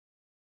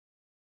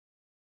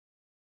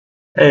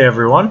Hey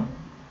everyone.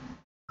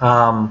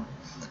 Um,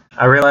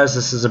 I realize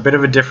this is a bit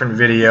of a different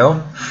video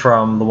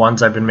from the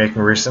ones I've been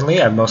making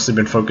recently. I've mostly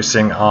been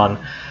focusing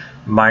on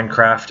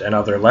Minecraft and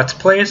other Let's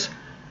Plays,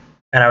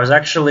 and I was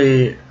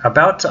actually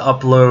about to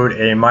upload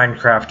a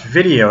Minecraft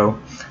video,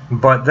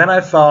 but then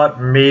I thought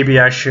maybe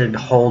I should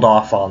hold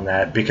off on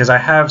that because I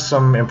have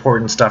some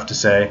important stuff to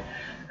say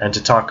and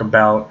to talk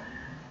about.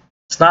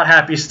 It's not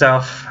happy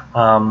stuff,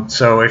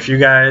 so if you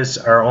guys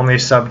are only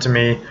subbed to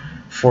me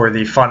for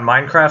the fun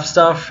Minecraft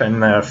stuff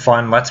and the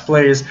fun Let's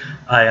Plays,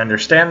 I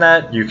understand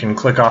that. You can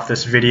click off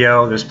this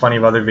video. There's plenty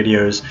of other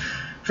videos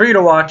for you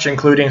to watch,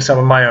 including some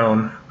of my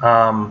own.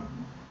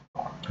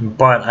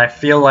 But I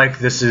feel like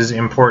this is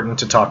important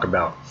to talk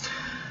about.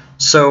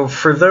 So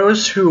for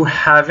those who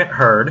haven't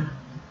heard,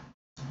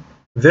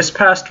 this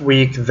past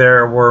week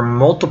there were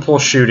multiple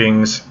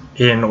shootings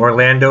in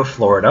Orlando,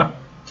 Florida,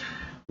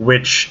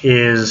 which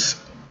is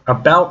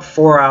about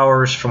 4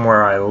 hours from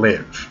where I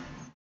live.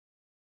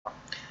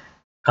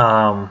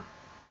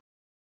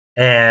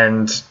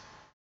 And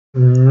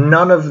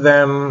none of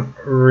them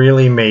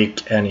really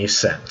make any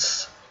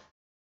sense.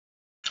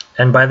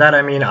 And by that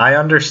I mean I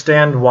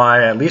understand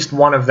why at least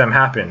one of them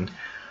happened,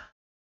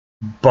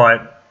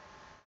 but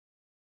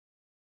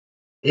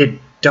it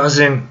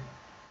doesn't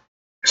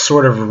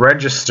sort of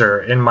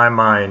register in my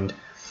mind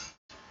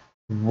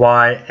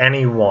why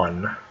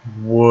anyone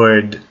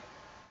would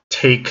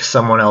take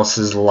someone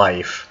else's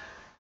life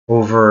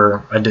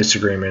over a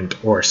disagreement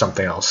or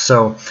something else.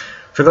 So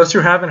for those who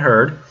haven't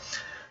heard,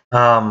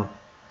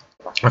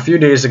 a few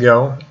days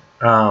ago,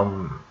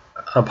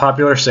 a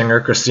popular singer,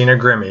 Christina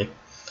Grimmie,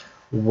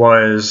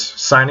 was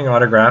signing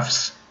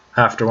autographs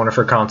after one of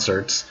her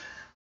concerts,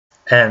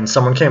 and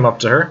someone came up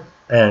to her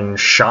and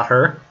shot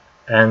her,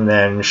 and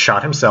then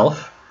shot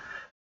himself.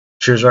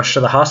 She was rushed to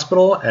the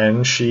hospital,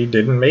 and she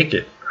didn't make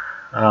it.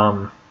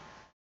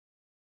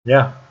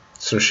 Yeah,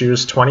 so she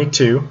was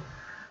 22,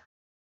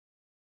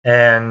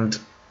 and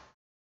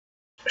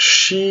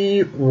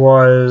she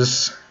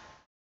was...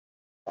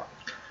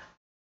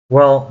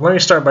 Well, let me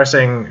start by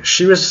saying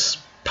she was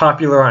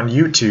popular on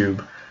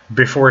YouTube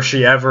before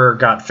she ever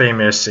got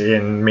famous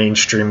in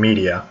mainstream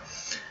media.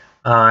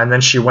 And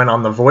then she went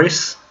on The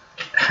Voice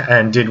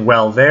and did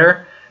well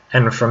there,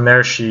 and from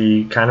there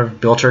she kind of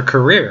built her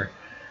career.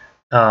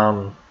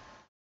 But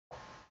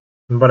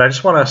I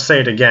just want to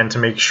say it again to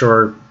make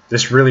sure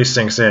this really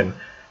sinks in.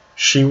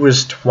 She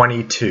was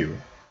 22.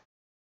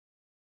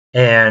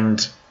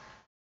 And,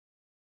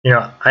 you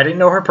know, I didn't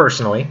know her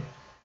personally,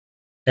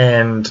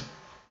 and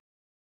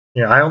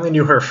I only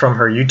knew her from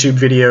her YouTube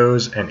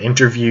videos and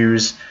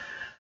interviews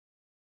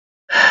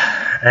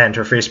and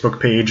her Facebook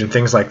page and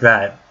things like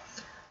that.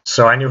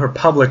 So I knew her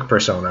public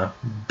persona,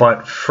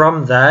 but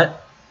from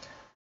that,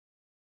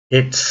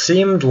 it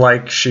seemed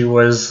like she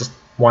was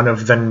one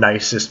of the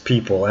nicest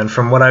people. And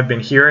from what I've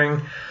been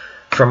hearing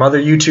from other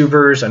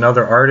YouTubers and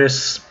other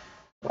artists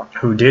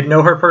who did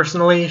know her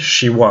personally,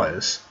 she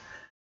was.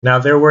 Now,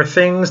 there were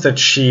things that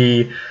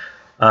she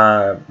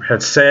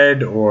had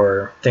said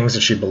or things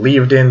that she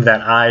believed in that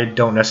I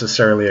don't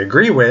necessarily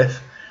agree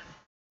with,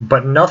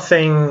 but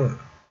nothing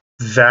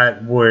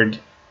that would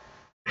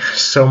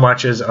so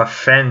much as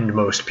offend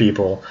most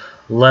people,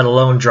 let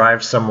alone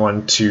drive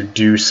someone to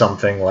do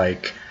something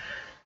like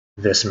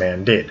this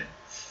man did.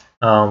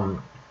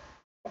 And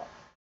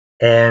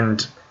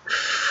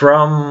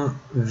from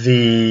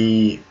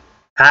the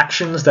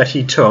actions that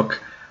he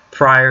took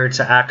prior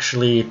to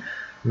actually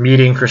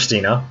meeting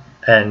Christina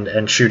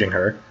and shooting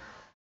her,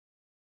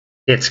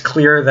 it's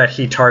clear that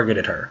he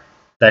targeted her,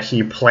 that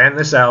he planned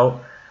this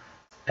out,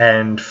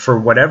 and for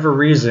whatever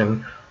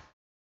reason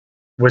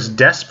was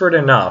desperate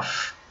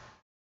enough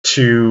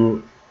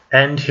to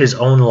end his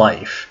own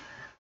life.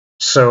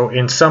 So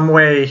in some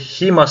way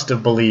he must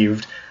have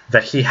believed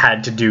that he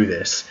had to do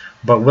this,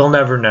 but we'll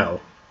never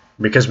know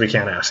because we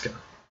can't ask him.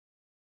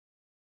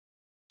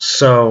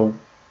 So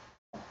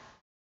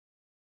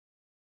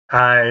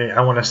I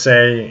want to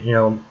say,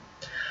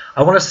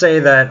 I want to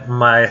say that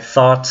my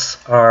thoughts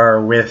are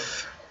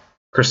with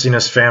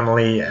Christina's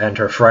family and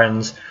her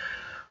friends,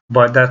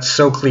 but that's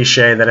so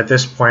cliche that at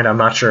this point I'm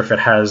not sure if it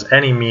has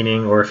any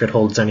meaning or if it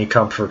holds any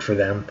comfort for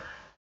them.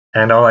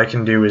 And all I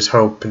can do is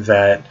hope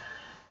that...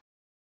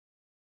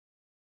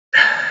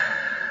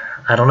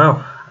 I don't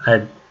know.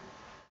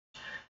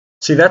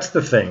 See, that's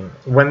the thing.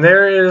 When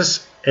there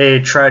is a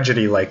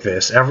tragedy like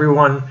this,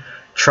 everyone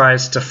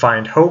tries to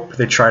find hope,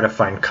 they try to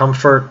find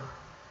comfort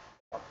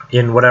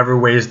in whatever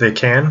ways they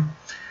can,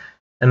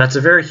 and that's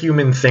a very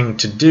human thing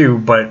to do,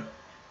 but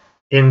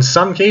in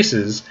some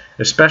cases,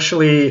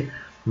 especially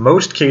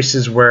most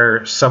cases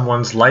where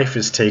someone's life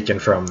is taken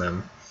from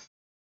them,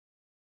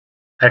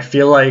 I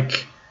feel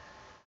like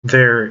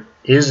there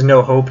is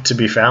no hope to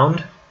be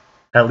found,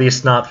 at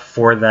least not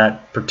for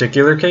that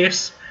particular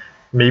case.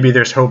 Maybe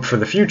there's hope for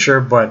the future,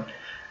 but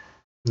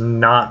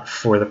not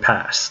for the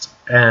past.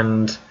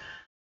 And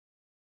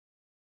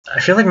I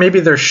feel like maybe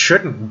there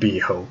shouldn't be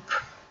hope.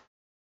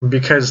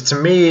 Because to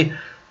me,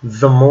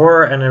 the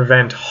more an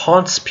event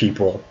haunts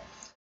people,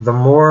 the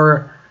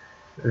more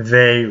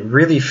they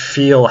really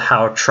feel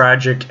how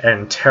tragic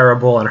and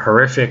terrible and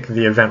horrific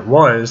the event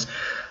was,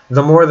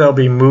 the more they'll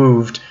be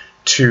moved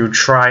to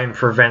try and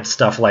prevent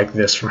stuff like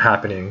this from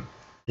happening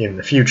in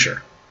the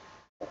future.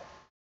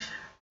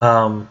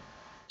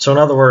 So in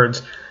other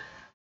words,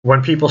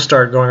 when people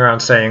start going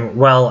around saying,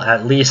 well,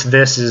 at least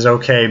this is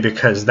okay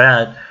because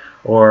that,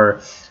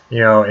 or, you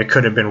know, it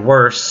could have been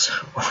worse,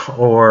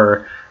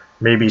 or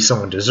maybe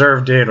someone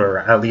deserved it, or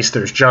at least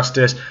there's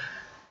justice.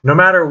 No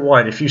matter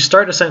what, if you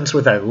start a sentence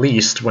with at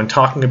least when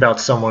talking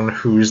about someone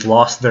who's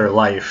lost their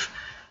life,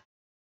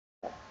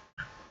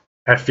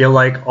 I feel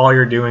like all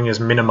you're doing is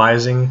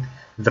minimizing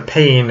the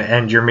pain,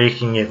 and you're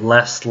making it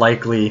less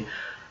likely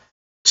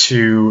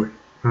to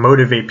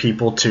motivate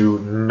people to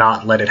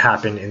not let it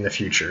happen in the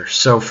future.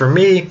 So for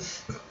me,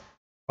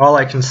 all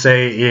I can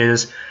say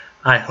is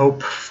I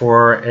hope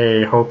for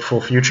a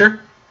hopeful future.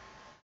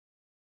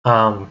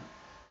 But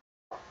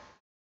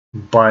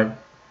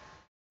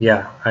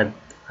yeah,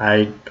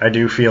 I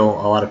do feel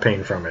a lot of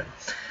pain from it.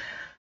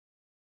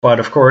 But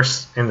of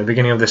course, in the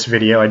beginning of this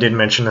video, I did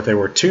mention that there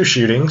were 2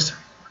 shootings.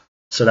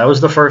 So that was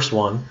the first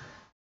one.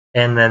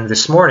 And then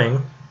this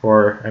morning,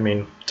 or I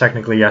mean,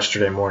 technically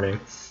yesterday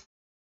morning,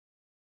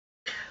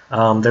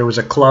 there was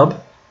a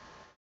club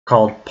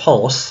called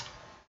Pulse,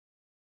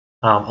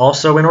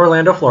 also in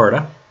Orlando,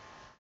 Florida,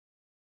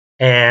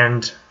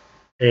 and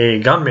a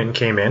gunman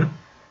came in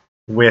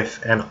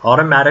with an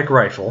automatic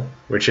rifle,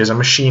 which is a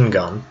machine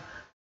gun,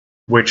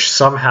 which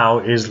somehow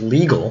is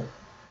legal.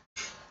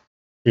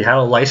 He had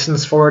a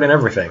license for it and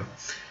everything.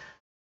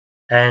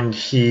 And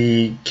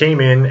he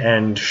came in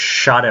and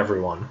shot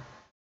everyone.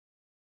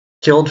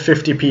 Killed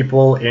 50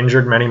 people,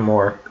 injured many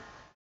more.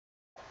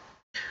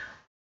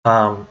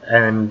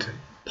 And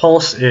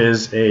Pulse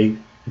is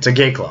it's a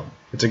gay club.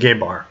 It's a gay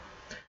bar.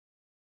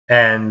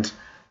 And,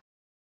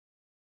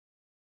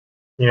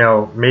 you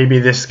know, maybe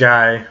this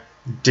guy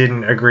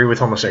didn't agree with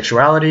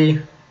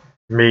homosexuality.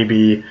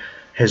 Maybe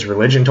his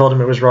religion told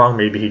him it was wrong.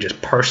 Maybe he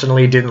just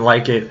personally didn't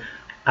like it.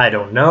 I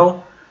don't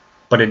know.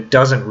 But it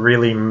doesn't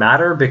really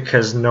matter,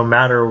 because no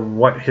matter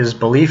what his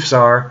beliefs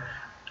are,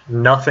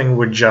 nothing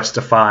would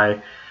justify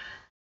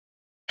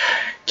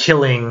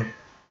killing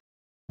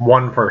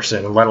one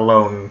person, let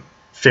alone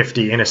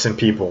 50 innocent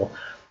people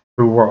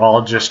who were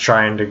all just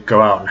trying to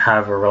go out and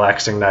have a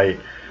relaxing night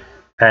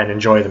and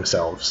enjoy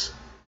themselves.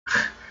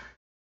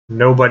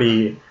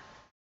 Nobody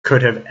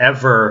could have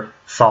ever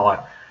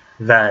thought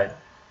that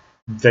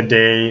the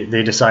day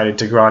they decided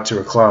to go out to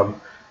a club,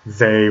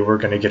 they were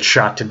going to get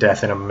shot to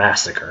death in a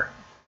massacre.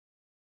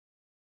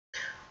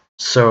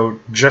 So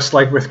just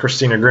like with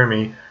Christina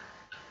Grimmie,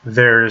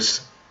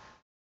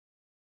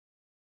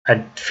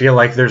 I feel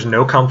like there's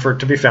no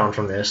comfort to be found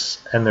from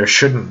this, and there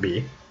shouldn't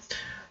be.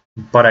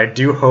 But I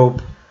do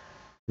hope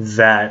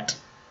that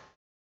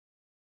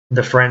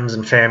the friends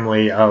and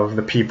family of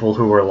the people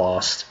who were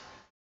lost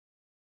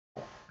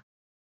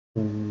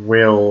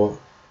will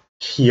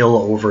heal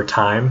over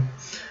time.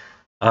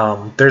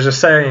 There's a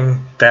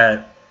saying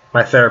that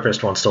my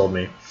therapist once told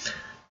me,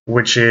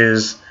 which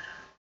is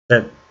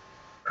that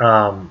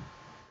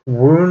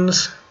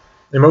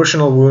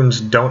emotional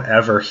wounds don't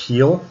ever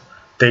heal.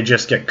 They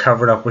just get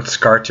covered up with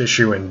scar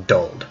tissue and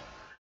dulled.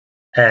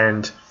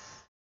 And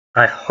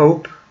I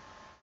hope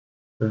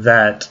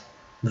that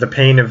the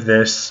pain of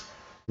this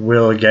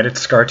will get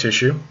its scar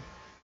tissue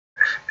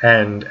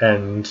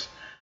and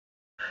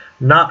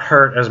not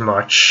hurt as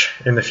much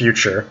in the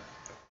future.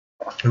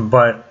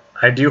 But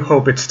I do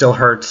hope it still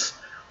hurts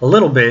a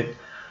little bit,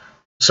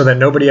 so that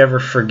nobody ever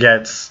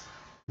forgets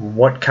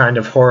what kind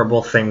of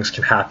horrible things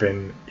can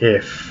happen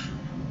if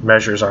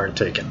measures aren't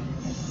taken.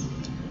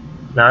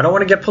 Now, I don't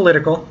want to get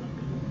political,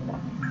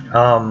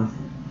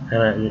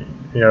 and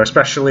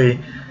especially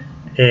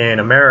in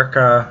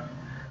America,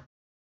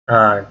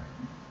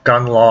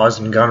 gun laws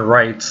and gun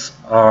rights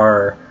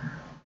are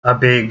a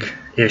big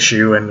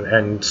issue,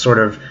 and sort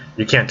of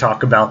you can't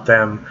talk about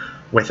them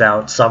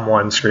without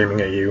someone screaming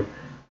at you.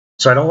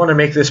 So I don't want to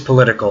make this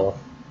political,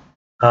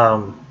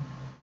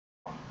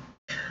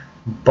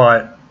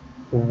 but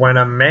when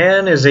a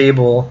man is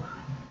able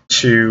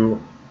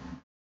to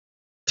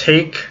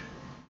take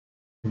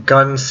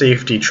gun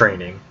safety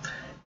training,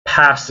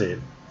 pass it,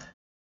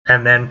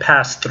 and then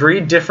pass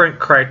 3 different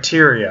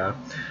criteria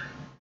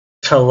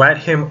to let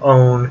him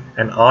own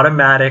an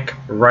automatic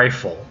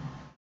rifle,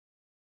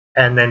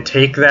 and then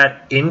take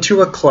that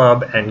into a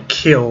club and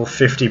kill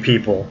 50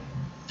 people,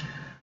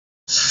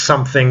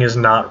 something is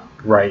not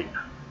right,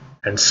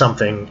 and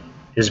something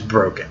is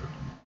broken.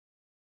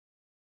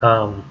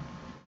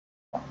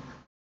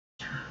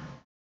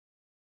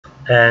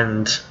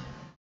 And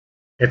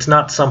it's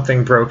not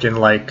something broken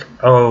like,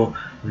 oh,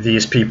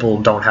 these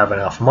people don't have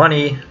enough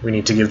money, we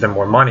need to give them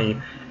more money.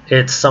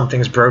 It's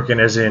something's broken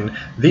as in,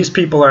 these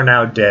people are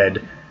now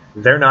dead,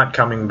 they're not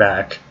coming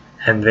back,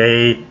 and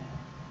they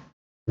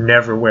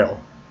never will.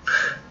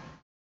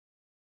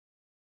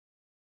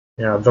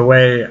 You know, the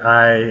way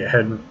I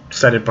had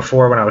said it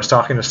before when I was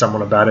talking to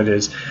someone about it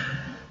is,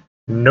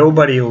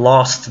 nobody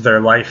lost their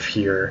life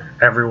here,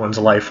 everyone's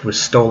life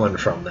was stolen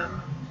from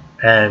them.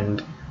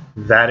 and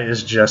that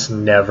is just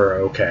never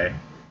okay.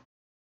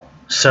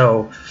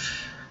 So,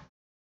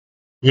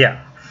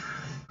 yeah.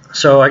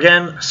 So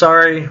again,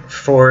 sorry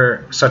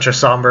for such a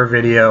somber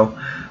video.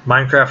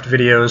 Minecraft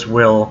videos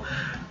will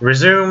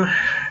resume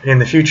in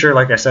the future.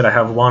 Like I said, I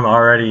have one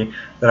already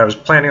that I was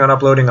planning on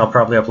uploading. I'll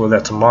probably upload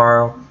that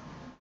tomorrow.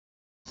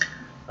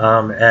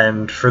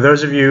 And for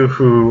those of you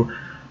who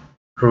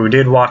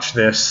did watch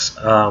this,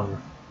 you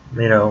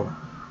know,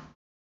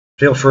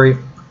 feel free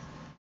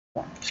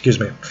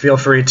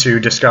to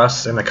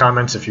discuss in the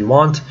comments if you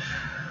want,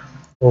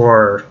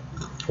 or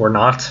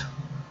not.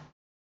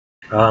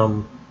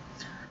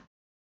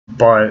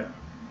 But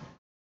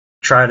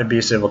try to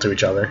be civil to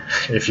each other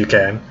if you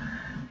can.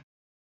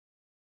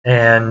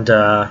 And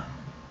yeah,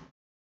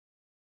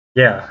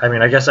 I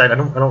mean, I guess I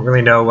don't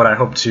really know what I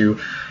hope to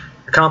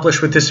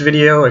accomplish with this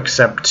video,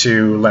 except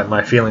to let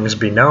my feelings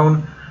be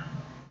known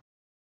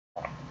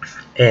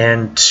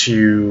and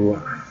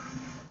to,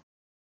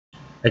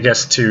 I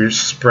guess, to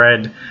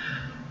spread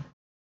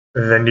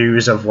the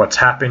news of what's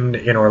happened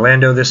in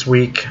Orlando this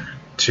week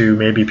to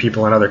maybe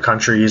people in other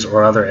countries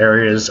or other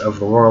areas of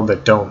the world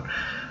that don't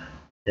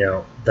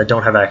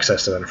have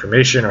access to that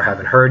information or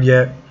haven't heard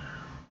yet.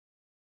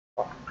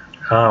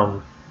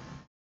 But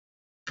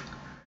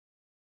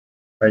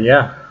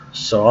yeah,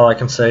 so all I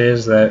can say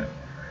is that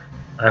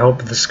I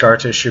hope the scar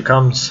tissue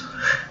comes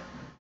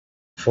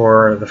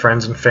for the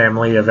friends and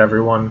family of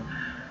everyone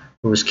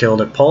who was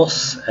killed at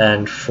Pulse,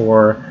 and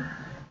for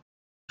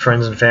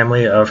friends and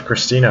family of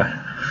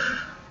Christina.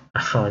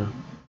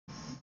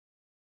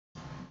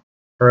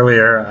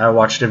 Earlier, I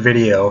watched a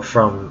video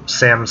from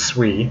Sam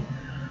Swee,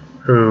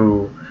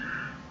 who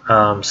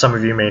some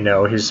of you may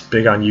know. He's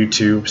big on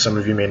YouTube, some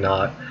of you may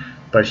not,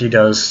 but he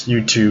does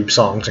YouTube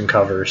songs and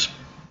covers.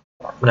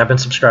 And I've been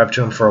subscribed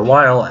to him for a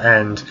while,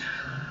 and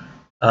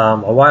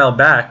a while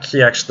back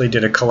he actually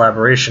did a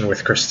collaboration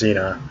with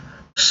Christina,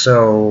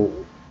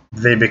 so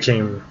they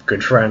became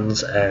good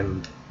friends.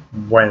 And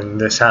when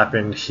this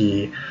happened,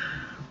 he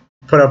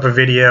put up a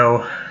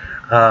video.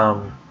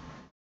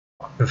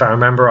 If I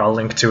remember, I'll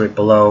link to it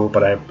below,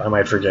 but I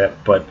might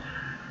forget. But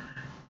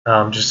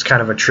just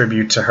kind of a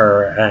tribute to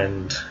her,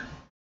 and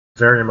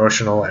very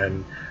emotional,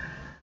 and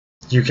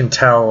you can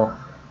tell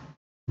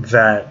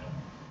that,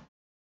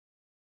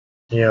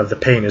 you know, the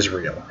pain is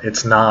real.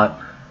 It's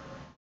not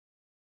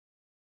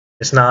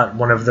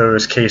one of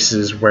those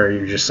cases where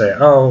you just say,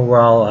 oh,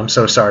 well, I'm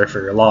so sorry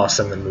for your loss,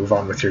 and then move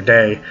on with your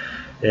day.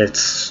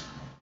 It's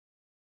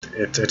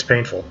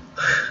painful.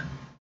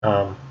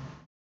 And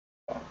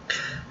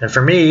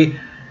for me,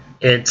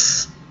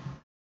 it's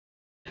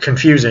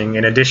confusing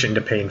in addition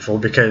to painful,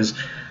 because,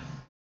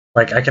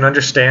 like, I can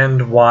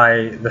understand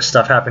why the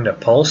stuff happened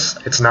at Pulse.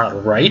 It's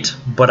not right,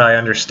 but I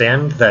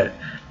understand that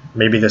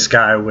maybe this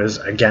guy was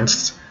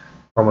against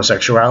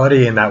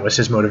homosexuality and that was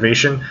his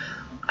motivation.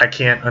 I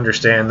can't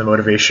understand the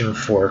motivation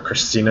for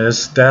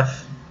Christina's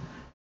death.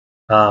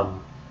 Like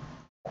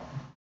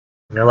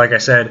I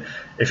said,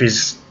 if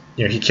he's,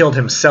 he killed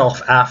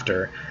himself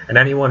after, and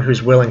anyone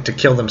who's willing to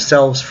kill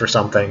themselves for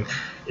something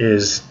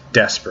is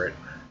desperate.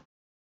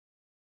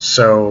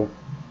 So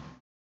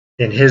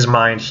in his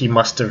mind, he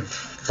must have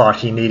thought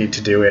he needed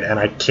to do it, and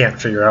I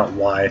can't figure out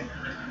why.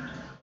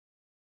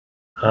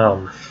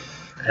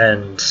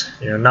 And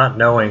not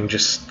knowing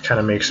just kind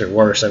of makes it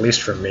worse, at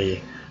least for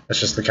me. That's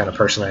just the kind of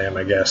person I am,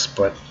 I guess.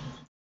 But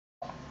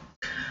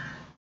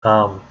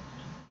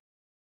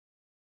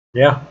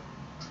yeah,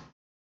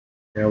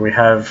 we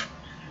have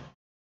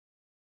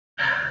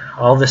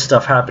all this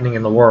stuff happening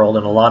in the world,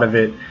 and a lot of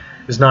it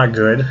is not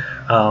good.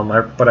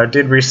 But I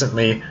did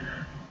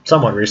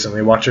somewhat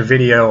recently, watch a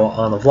video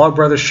on the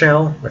Vlogbrothers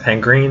channel with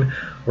Hank Green,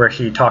 where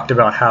he talked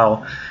about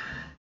how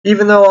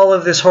even though all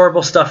of this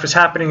horrible stuff is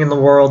happening in the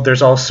world,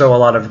 there's also a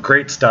lot of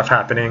great stuff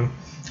happening,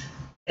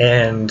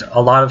 and a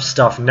lot of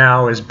stuff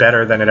now is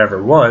better than it ever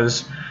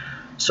was.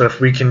 So if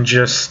we can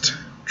just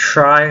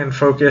try and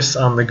focus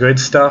on the good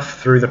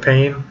stuff through the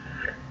pain,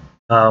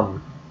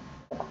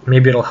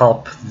 maybe it'll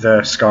help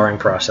the scarring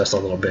process a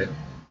little bit.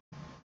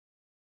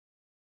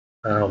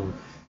 I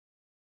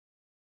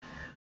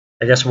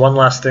guess one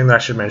last thing that I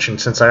should mention,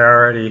 since I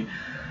already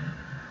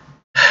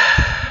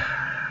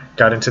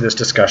got into this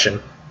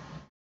discussion,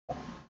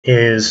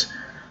 is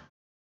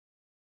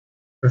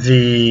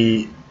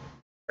the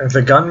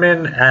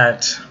gunman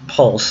at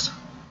Pulse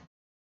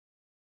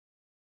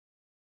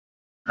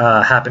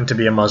happened to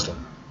be a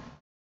Muslim.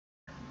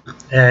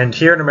 And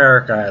here in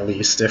America, at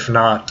least, if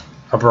not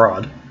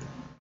abroad,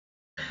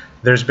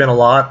 there's been a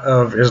lot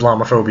of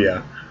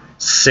Islamophobia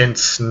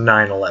since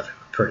 9/11,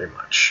 pretty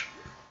much.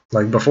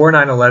 Like, before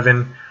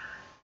 9/11,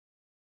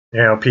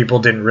 people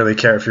didn't really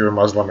care if you were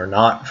Muslim or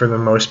not, for the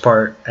most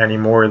part, any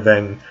more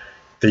than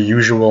the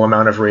usual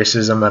amount of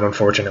racism that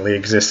unfortunately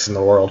exists in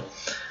the world.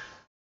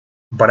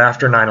 But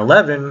after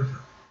 9/11,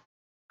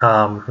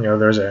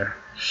 there's a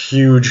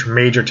huge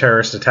major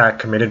terrorist attack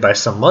committed by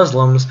some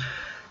Muslims.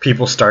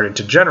 People started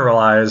to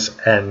generalize,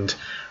 and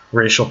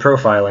racial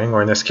profiling,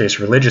 or in this case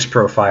religious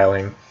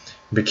profiling,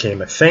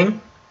 became a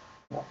thing.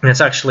 And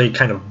it's actually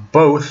kind of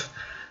both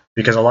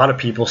because a lot of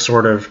people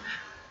sort of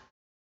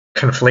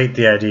conflate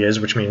the ideas,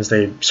 which means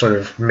they sort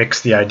of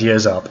mix the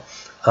ideas up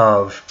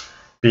of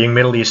being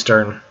Middle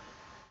Eastern,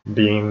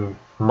 being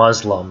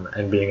Muslim,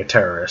 and being a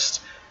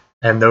terrorist.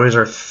 And those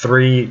are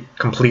three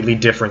completely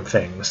different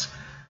things.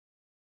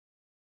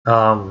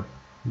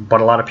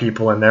 But a lot of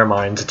people, in their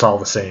minds, it's all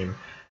the same.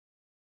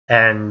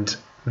 And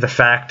the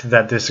fact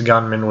that this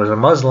gunman was a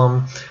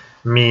Muslim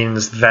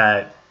means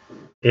that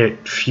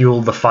it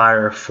fueled the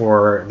fire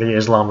for the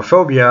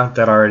Islamophobia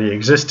that already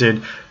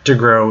existed to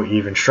grow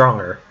even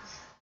stronger.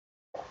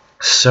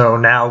 So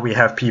now we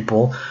have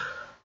people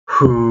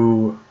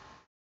who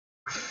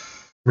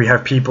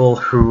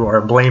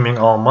are blaming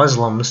all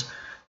Muslims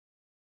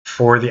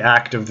for the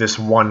act of this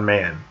one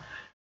man.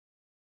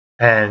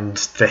 And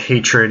the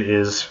hatred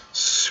is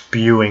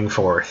spewing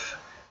forth.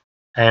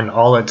 And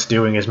all it's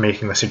doing is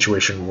making the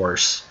situation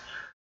worse.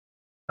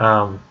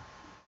 And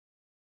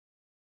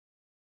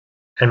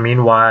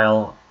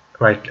meanwhile,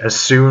 like as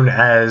soon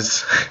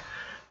as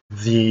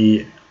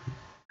the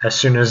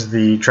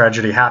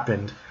tragedy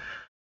happened,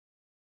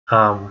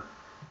 a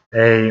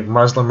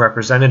Muslim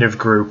representative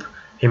group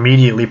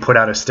immediately put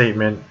out a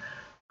statement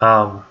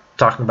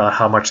talking about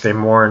how much they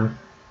mourn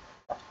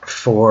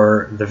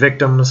for the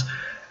victims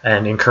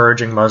and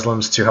encouraging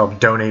Muslims to help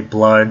donate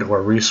blood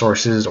or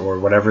resources or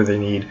whatever they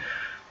need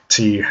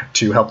to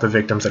help the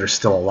victims that are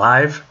still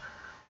alive.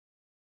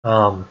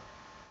 And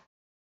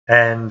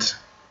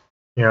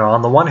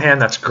on the one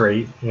hand, that's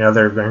great.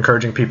 They're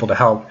encouraging people to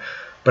help,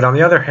 but on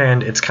the other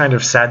hand, it's kind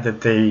of sad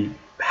that they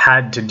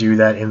had to do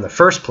that in the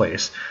first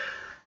place,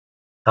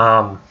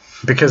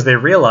 because they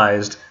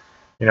realized,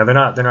 they're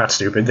not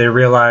stupid. They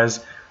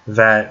realize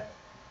that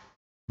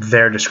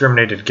they're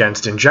discriminated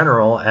against in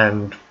general,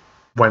 and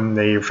when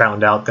they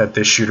found out that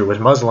this shooter was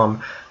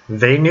Muslim,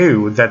 they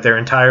knew that their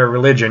entire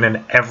religion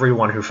and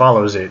everyone who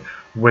follows it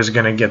was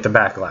going to get the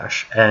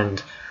backlash.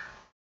 And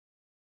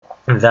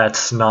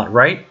that's not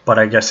right, but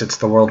I guess it's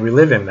the world we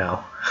live in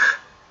now.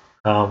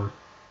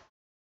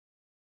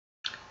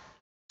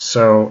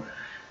 So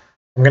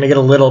I'm going to get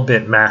a little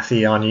bit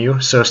mathy on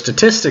you. So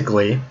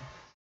statistically,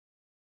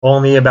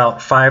 only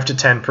about 5 to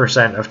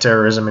 10% of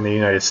terrorism in the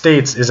United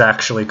States is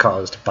actually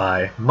caused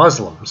by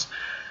Muslims.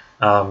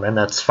 And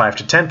that's 5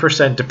 to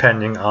 10%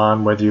 depending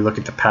on whether you look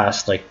at the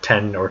past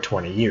 10 or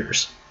 20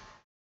 years.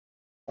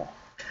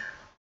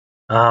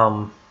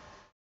 And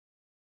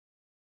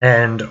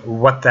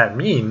what that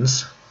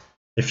means,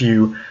 if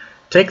you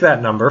take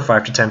that number,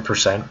 5 to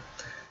 10%,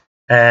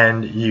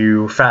 and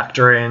you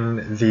factor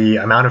in the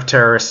amount of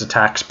terrorist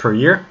attacks per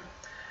year,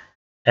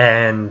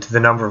 and the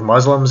number of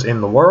Muslims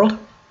in the world,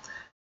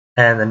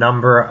 and the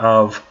number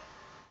of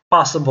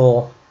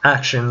possible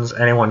actions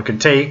anyone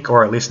could take,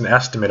 or at least an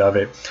estimate of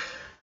it,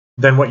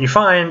 then what you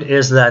find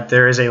is that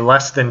there is a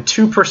less than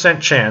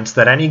 2% chance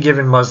that any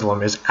given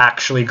Muslim is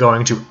actually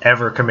going to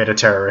ever commit a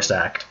terrorist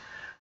act.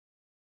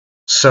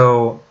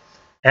 So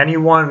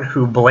anyone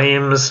who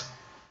blames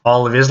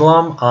all of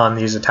Islam on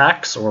these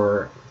attacks,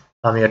 or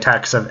on the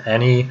attacks of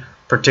any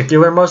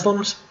particular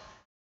Muslims,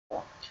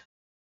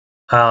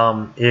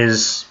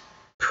 is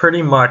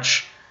pretty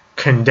much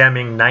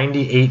condemning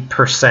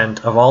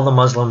 98% of all the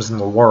Muslims in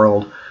the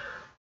world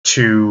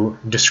to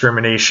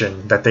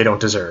discrimination that they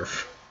don't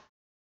deserve.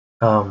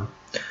 So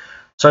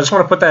I just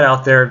want to put that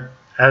out there.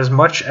 As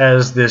much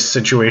as this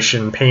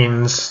situation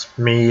pains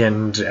me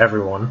and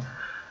everyone,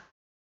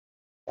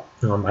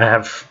 I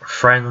have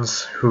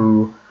friends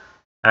who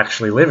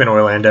actually live in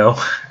Orlando,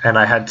 and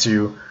I had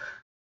to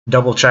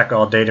double check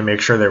all day to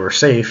make sure they were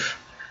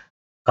safe.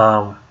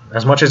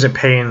 As much as it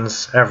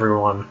pains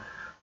everyone,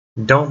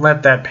 don't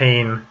let that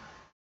pain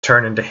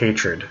turn into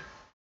hatred.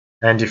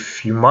 And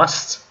if you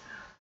must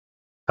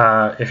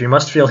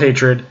feel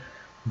hatred,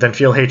 then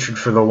feel hatred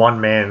for the one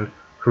man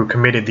who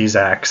committed these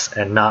acts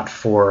and not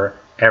for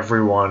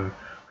everyone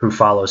who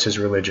follows his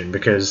religion,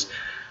 because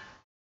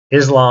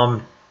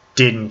Islam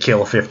didn't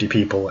kill 50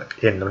 people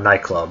in the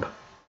nightclub.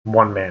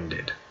 One man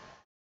did.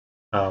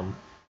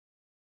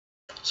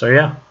 So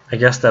yeah, I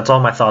guess that's all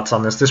my thoughts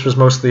on this. This was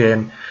mostly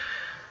an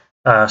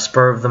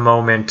spur of the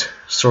moment,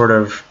 sort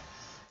of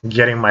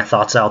getting my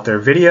thoughts out there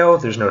video.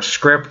 There's no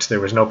script, there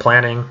was no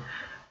planning,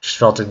 just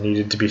felt it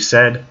needed to be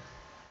said.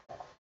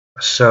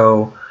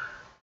 So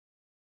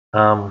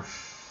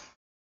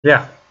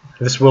yeah,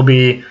 this will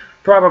be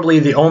probably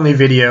the only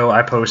video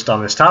I post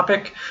on this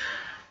topic.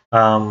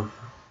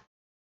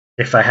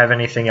 If I have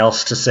anything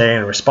else to say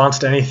in response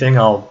to anything,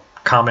 I'll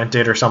comment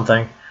it or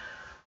something.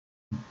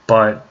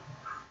 But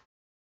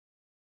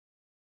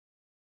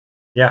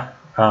yeah,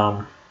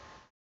 I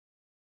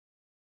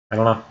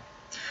don't know.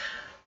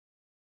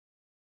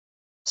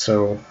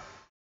 So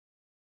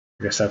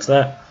I guess that's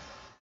that.